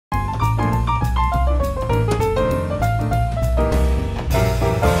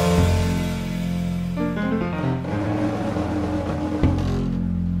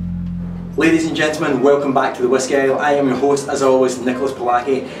Ladies and gentlemen, welcome back to the Whisky Isle. I am your host, as always, Nicholas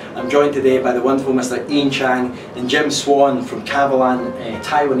Polacki. I'm joined today by the wonderful Mr. Ian Chang and Jim Swan from Kavalan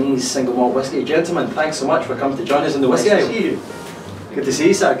Taiwanese single malt whisky. Gentlemen, thanks so much for coming to join us in the Whisky Isle. Nice to see you. Good to see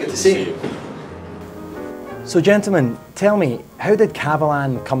you, sir. Good to see you. So, gentlemen, tell me, how did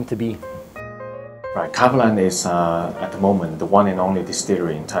Kavalan come to be? Right, Kavalan is at the moment the one and only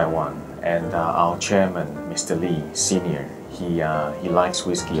distillery in Taiwan, and our chairman, Mr. Lee Senior, he likes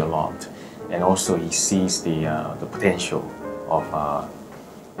whiskey a lot, and also he sees the potential of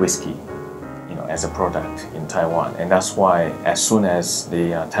whiskey, as a product in Taiwan, and that's why as soon as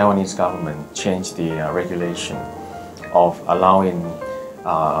the Taiwanese government changed the regulation of allowing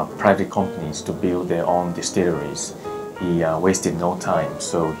private companies to build their own distilleries, he wasted no time,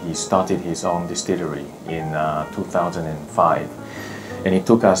 so he started his own distillery in 2005, and it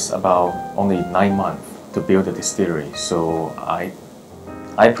took us about only 9 months to build a distillery. So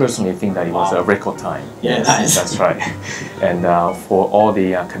I personally think that it was a record time. Yeah, nice. That's right. And for all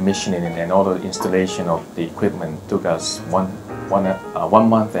the commissioning and all the installation of the equipment took us one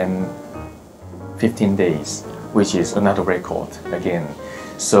month and 15 days, which is another record again.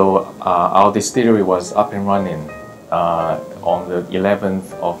 So our distillery was up and running on the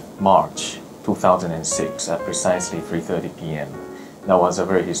 11th of March 2006 at precisely 3:30 p.m. That was a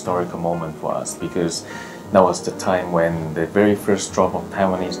very historical moment for us because that was the time when the very first drop of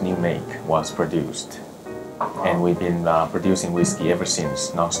Taiwanese new make was produced. And we've been producing whiskey ever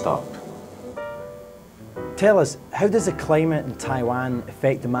since, non-stop. Tell us, how does the climate in Taiwan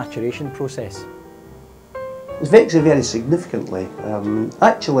affect the maturation process? It affects it very significantly.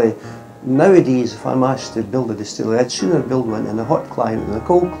 Actually, nowadays, if I'm asked to build a distillery, I'd sooner build one in a hot climate than a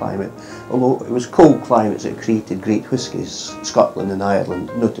cold climate. Although it was cold climates that created great whiskies, Scotland and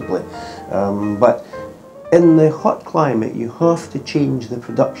Ireland notably. But in the hot climate, you have to change the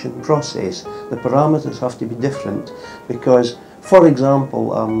production process. The parameters have to be different because, for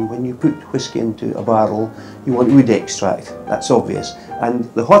example, when you put whiskey into a barrel, you want wood extract. That's obvious. And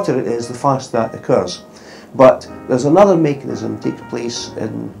the hotter it is, the faster that occurs. But there's another mechanism takes place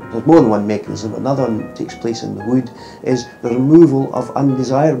in, there's more than one mechanism, another one takes place in the wood, is the removal of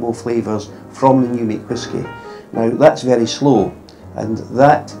undesirable flavours from the new make whisky. Now that's very slow, and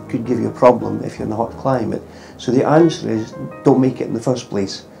that could give you a problem if you're in a hot climate. So the answer is, don't make it in the first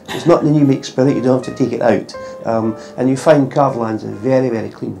place. It's not the new make spirit, you don't have to take it out. And you find Kavalan's a very, very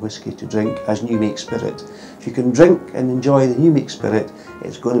clean whisky to drink as new make spirit. If you can drink and enjoy the new make spirit,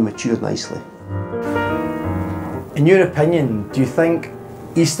 it's going to mature nicely. In your opinion, do you think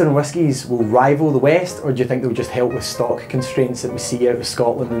Eastern whiskies will rival the West, or do you think they'll just help with stock constraints that we see out of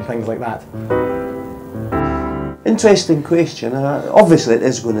Scotland and things like that? Interesting question. Obviously it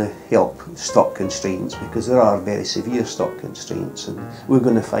is going to help stock constraints because there are very severe stock constraints, and we're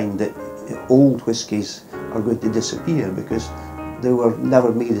going to find that old whiskies are going to disappear because they were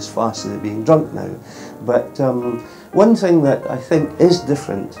never made as fast as they're being drunk now. But one thing that I think is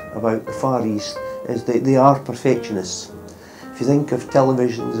different about the Far East is that they are perfectionists. If you think of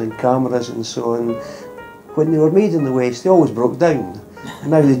televisions and cameras and so on, when they were made in the West, they always broke down.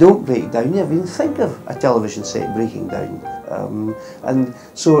 Now they don't break down. You never even think of a television set breaking down. And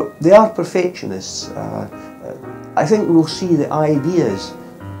so they are perfectionists. I think we'll see the ideas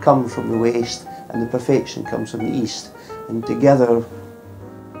come from the West and the perfection comes from the East. And together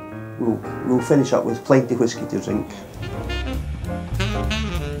we'll finish up with plenty of whisky to drink.